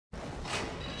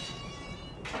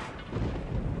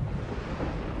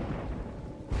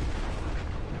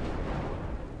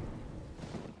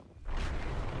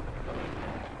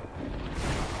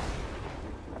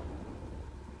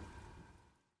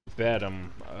bet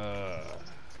him.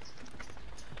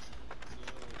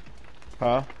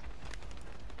 Huh?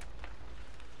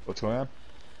 What's going on?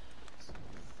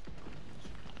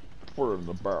 Put it in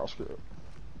the barrel script.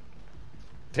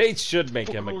 They should make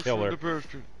him a killer.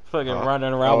 Fucking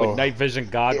running around with night vision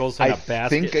goggles and a basket. I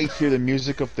think I hear the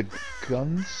music of the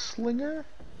gunslinger?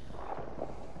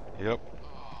 Yep.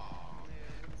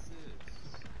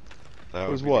 That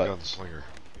was would be what? the gunslinger.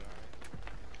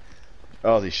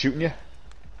 Oh, they shooting you?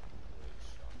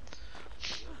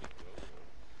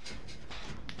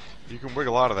 You can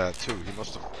wiggle out of that too. He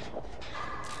must have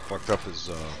fucked up his.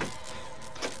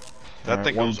 That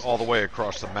thing goes all the way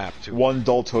across the map too. One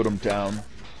dull totem down.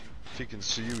 If he can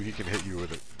see you, he can hit you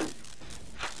with it.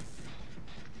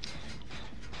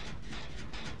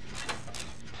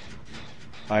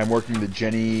 I am working the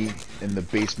Jenny in the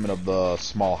basement of the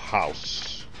small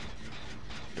house.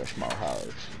 The small house.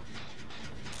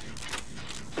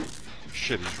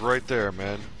 Shit, he's right there,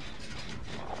 man.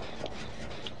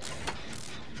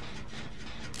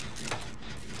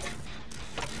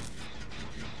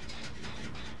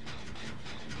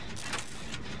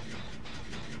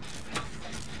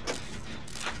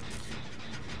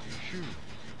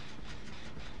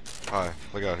 Hi,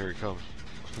 look out, here he comes.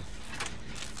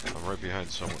 I'm right behind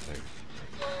someone there.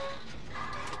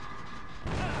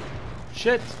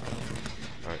 Shit!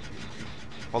 Alright.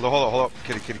 Hold up.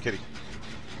 Kitty.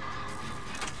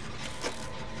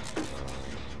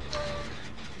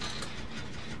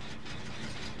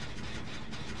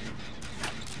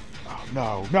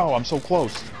 Oh, no, I'm so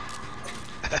close.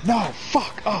 No,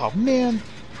 fuck, oh, man.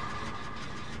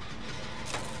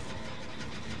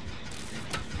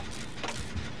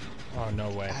 Oh, no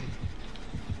way.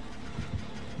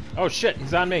 Oh shit,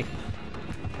 he's on me.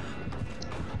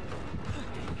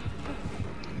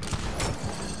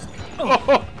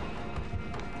 Oh!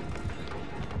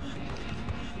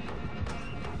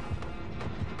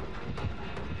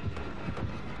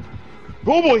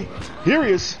 Oh boy, here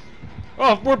he is.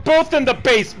 Oh, we're both in the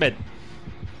basement.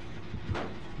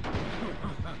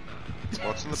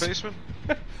 What's in the basement?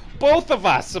 Both of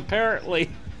us, apparently.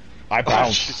 I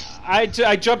bounced. I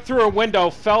jumped through a window,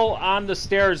 fell on the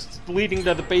stairs leading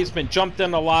to the basement, jumped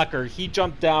in a locker. He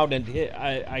jumped down and hit.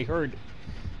 I heard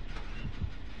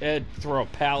Ed throw a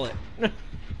pallet.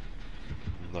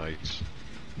 Nice.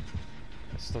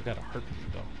 I still got a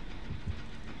heartbeat though.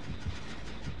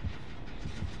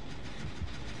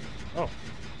 Oh,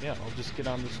 yeah, I'll just get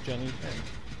on this Jenny.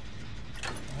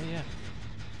 Oh yeah.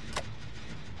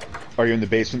 Are you in the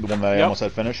basement, the one that I almost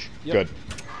had finish? Yep. Good.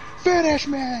 Finish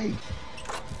me!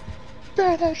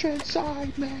 Finish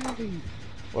inside me!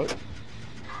 What?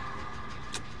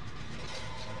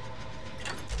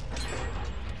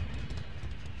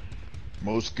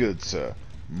 Most good, sir.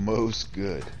 Most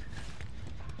good.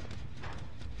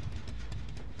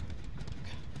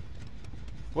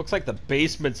 Looks like the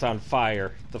basement's on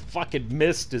fire. The fucking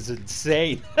mist is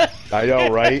insane. I know,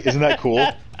 right? Isn't that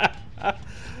cool?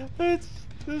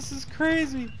 This is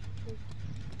crazy.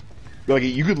 Like,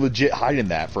 you could legit hide in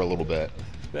that for a little bit.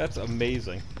 That's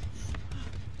amazing.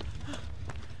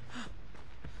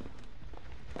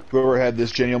 Whoever had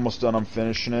this Jenny almost done, I'm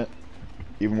finishing it.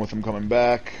 Even with him coming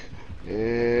back.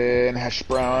 And hash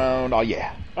brown. Oh,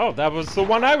 yeah. Oh, that was the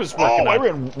one I was working on. I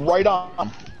ran right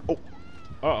on. Oh.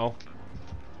 Uh-oh.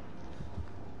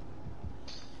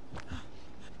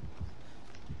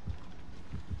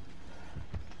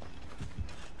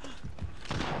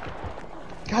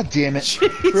 God damn it.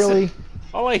 Jesus. Really?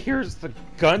 All I hear is the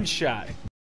gunshot.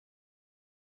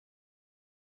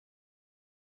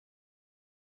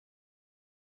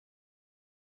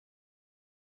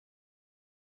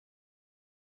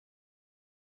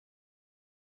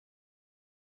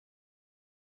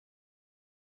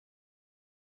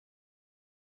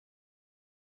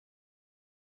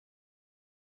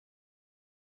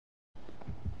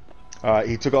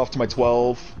 He took off to my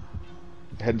 12.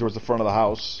 Heading towards the front of the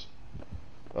house.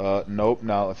 Nope,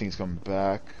 now I think he's coming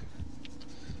back.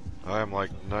 I am like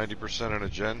 90% in a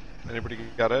gen. Anybody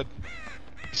got Ed?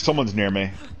 Someone's near me.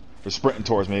 They're sprinting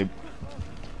towards me.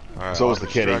 Right, So is the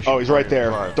kitty. Oh, he's right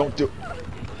there. Don't do...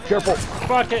 Careful.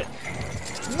 Fuck it.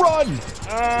 Run!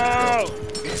 Oh!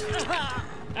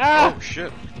 Ah! Oh,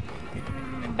 shit.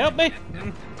 Help me!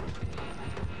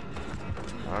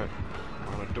 Alright.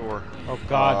 On a door. Oh,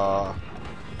 God.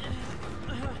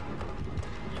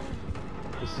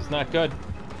 This is not good.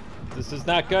 This is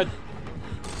not good.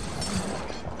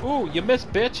 Ooh, you missed,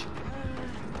 bitch.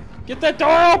 Get that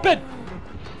door open!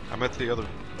 I'm at the other...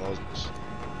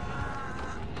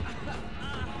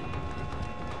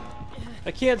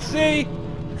 I can't see!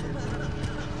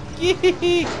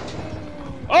 Yee!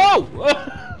 Oh!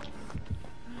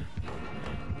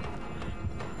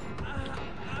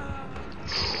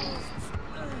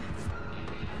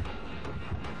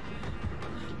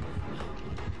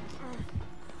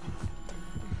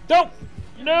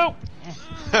 no!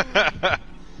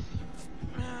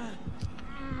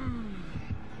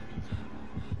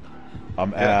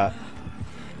 I'm at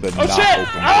the Oh not shit!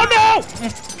 open Oh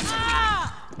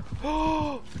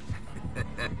no!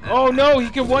 Oh no, he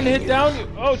can one hit down you.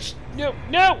 Oh no,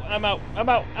 no! I'm out. I'm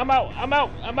out. I'm out. I'm out.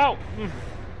 I'm out.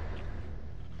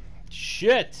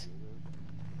 Shit!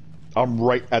 I'm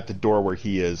right at the door where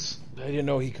he is. I didn't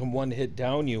know he can one hit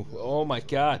down you. Oh my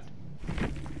god.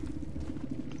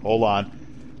 Hold on.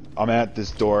 I'm at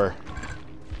this door.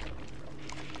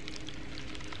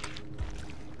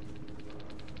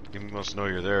 You must know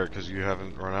you're there because you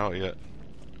haven't run out yet.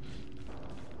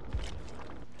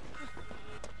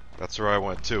 That's where I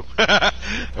went too. I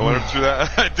went through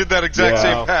that. I did that exact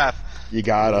same path. You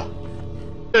gotta.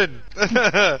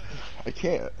 I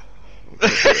can't.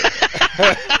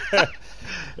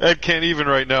 I can't even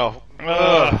right now.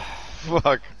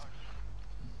 Fuck.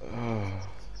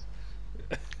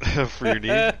 For your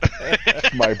knee.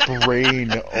 My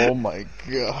brain. Oh my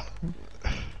god.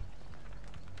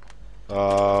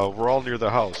 We're all near the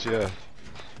house, yeah.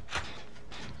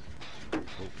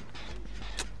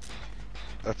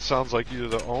 That sounds like either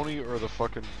the Oni or the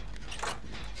fucking...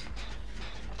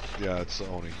 Yeah, it's the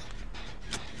Oni.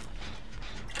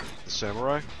 The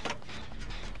samurai?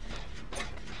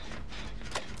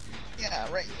 Yeah,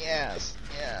 right, yes,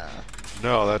 yeah.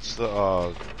 No, that's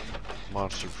the,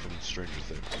 monster from Stranger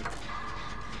Things.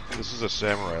 This is a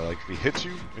samurai. Like, if he hits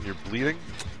you and you're bleeding,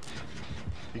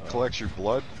 he collects your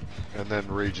blood and then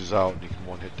rages out and he can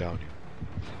one-hit down you.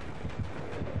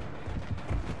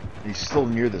 He's still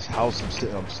near this house. I'm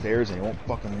sitting upstairs and he won't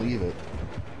fucking leave it.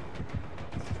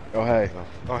 Oh, hey.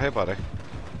 Oh, hey, buddy.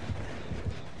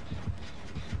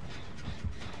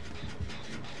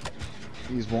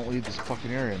 He just won't leave this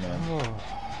fucking area, man.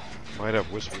 Might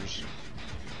have whispers.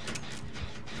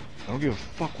 I don't give a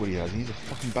fuck what he has. He needs to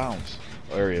fucking bounce.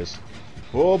 Oh, there he is.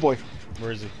 Oh, boy.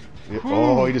 Where is he?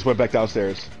 Oh, he just went back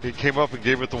downstairs. He came up and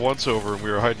gave it the once-over and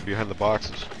we were hiding behind the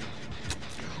boxes.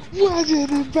 What's in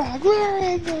the back? We're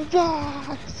in the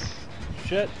box!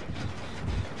 Shit.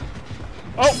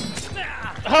 Oh!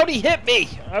 How'd he hit me?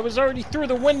 I was already through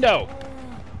the window.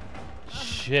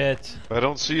 Shit. If I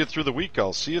don't see it through the week,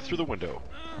 I'll see it through the window.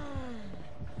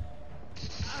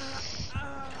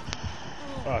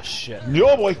 Oh shit.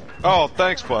 Yo, boy! Oh,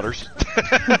 thanks, Butters.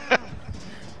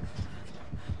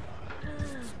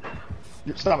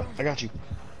 Stop it. I got you.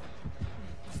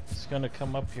 He's gonna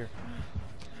come up here.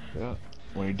 Yeah.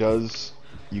 When he does,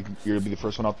 you're gonna be the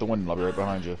first one out the window. I'll be right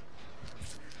behind you.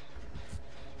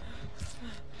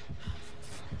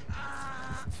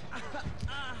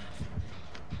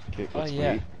 Okay, let's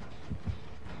yeah. wait.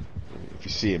 If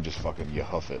you see him, just fucking, you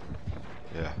huff it.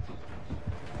 Yeah.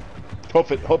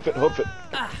 Hoof it, hoof it, hoof it.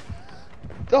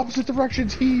 Opposite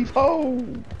directions, heave ho!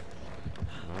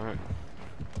 Alright.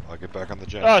 I'll get back on the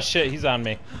jet. Oh shit, he's on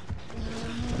me.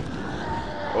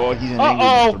 Oh, he's an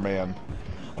angry Mr. Man.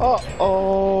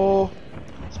 Uh-oh.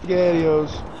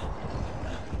 SpaghettiOs.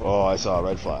 Oh, I saw a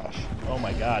red flash. Oh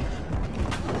my god.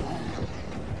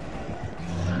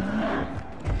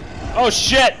 Oh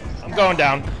shit! I'm going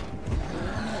down.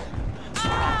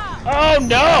 Oh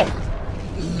no!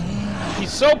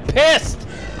 He's so pissed!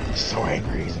 He's so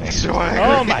angry. So angry.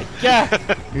 Oh my god!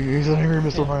 He's an angry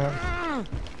Mr. Man.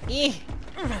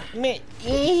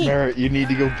 Merritt, you need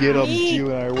to go get him.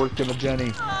 You and I are working with Jenny.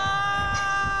 He's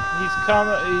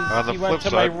coming. On the He flip went to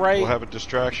side, my right. we'll have a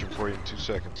distraction for you in 2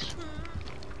 seconds.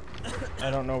 I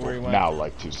don't know where he went. Now,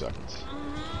 like 2 seconds.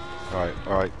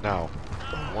 Alright, now.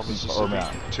 One Mississippi,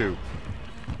 2.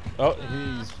 Oh,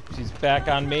 he's back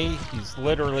on me. He's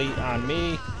literally on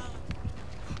me.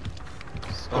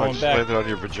 He's Oh, I going just back. landed on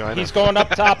your vagina. He's going up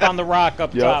top on the rock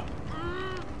up Yep. top.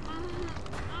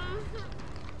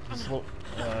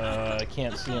 I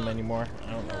can't see him anymore.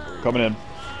 I don't know where he Coming in.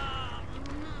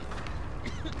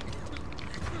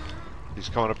 He's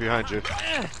coming up behind you.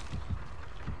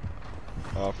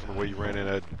 From the way you ran in,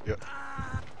 Ed. Yep.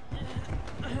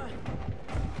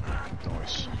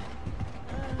 Nice.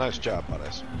 Nice job,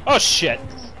 buddies. Oh shit!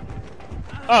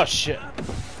 Oh shit!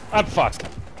 I'm fucked.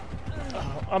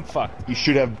 Oh, I'm fucked. You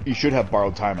should have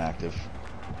borrowed time active.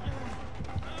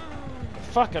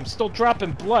 Fuck! I'm still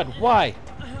dropping blood. Why?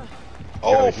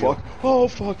 Oh fuck! Oh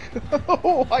fuck!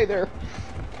 Oh, hi there.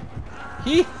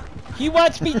 He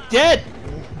wants me dead.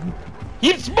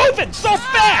 He's moving so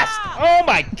fast. Oh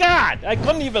my god! I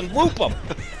couldn't even loop him.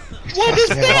 What is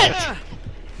that?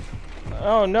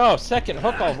 Oh no! Second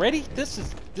hook already? This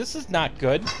is not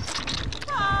good.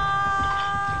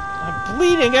 I'm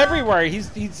bleeding everywhere.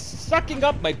 He's sucking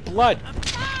up my blood.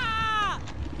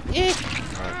 Eh.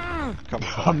 Come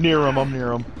on. I'm near him. I'm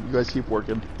near him. You guys keep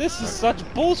working. This is such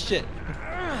bullshit.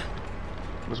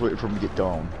 I'm just waiting for him to get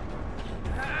down.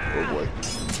 Oh boy.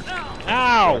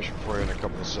 Ow! Action for you in a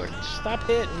couple of seconds. Stop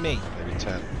hitting me. Maybe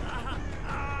 10.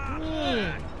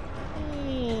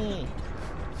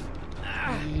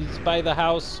 He's by the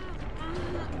house.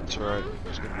 It's alright.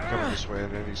 He's gonna be coming this way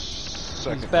in any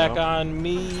second. He's back now. on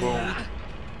me. Boom.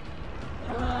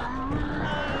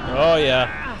 Oh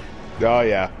yeah. Oh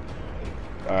yeah.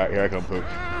 Alright, here I come, Pook.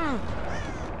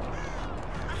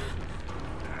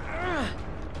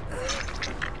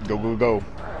 Go, go, go.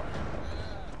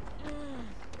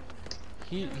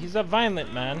 He's a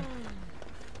violent man.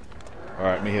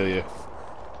 Alright, let me heal you.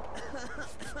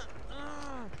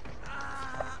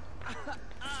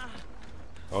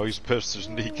 Oh, he's pissed.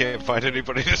 He can't find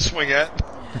anybody to swing at.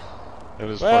 And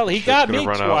his Well, fucking he shit's got gonna me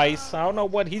run out. twice. I don't know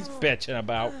what he's bitching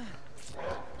about.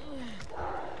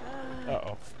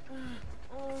 Uh-oh.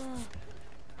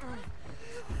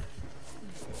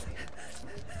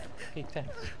 Hey, thanks.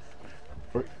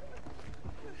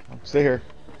 Stay here.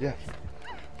 Yeah.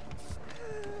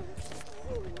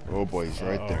 Oh boy, he's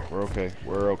right there. Uh-oh. We're okay.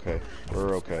 We're okay.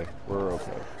 We're okay. We're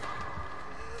okay.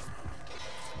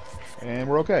 And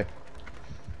we're okay.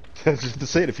 Just to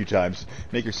say it a few times.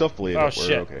 Make yourself believe Oh, it. We're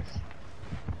shit. okay.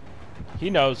 He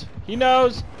knows. He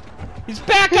knows. He's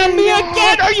back on me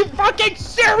again. Are you fucking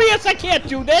serious? I can't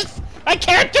do this. I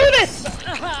can't do this.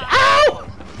 Ow!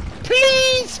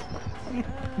 Please.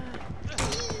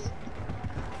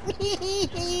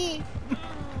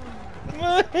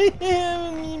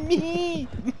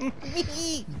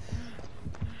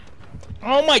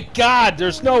 Oh my god,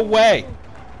 there's no way.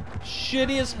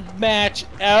 Shittiest match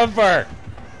ever.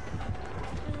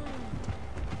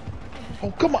 Oh,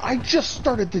 come on. I just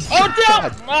started the Oh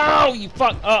God. no! Oh, you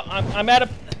fuck! I'm at a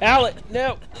pallet.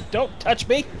 No, don't touch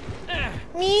me.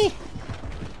 Me.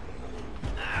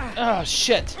 Oh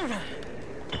shit!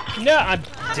 No, I'm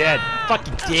dead.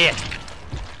 Fucking dead.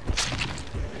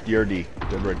 DRD.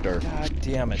 Dead right there. God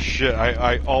damn it. Shit,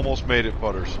 I almost made it,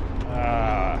 Butters.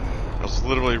 I was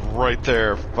literally right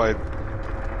there. If I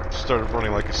started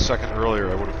running like a second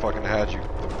earlier, I would have fucking had you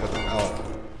at the pallet.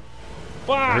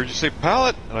 I heard you say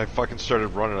pallet, and I fucking started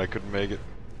running. I couldn't make it.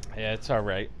 Yeah, it's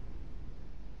alright.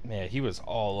 Man, he was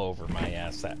all over my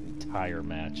ass that entire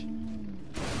match.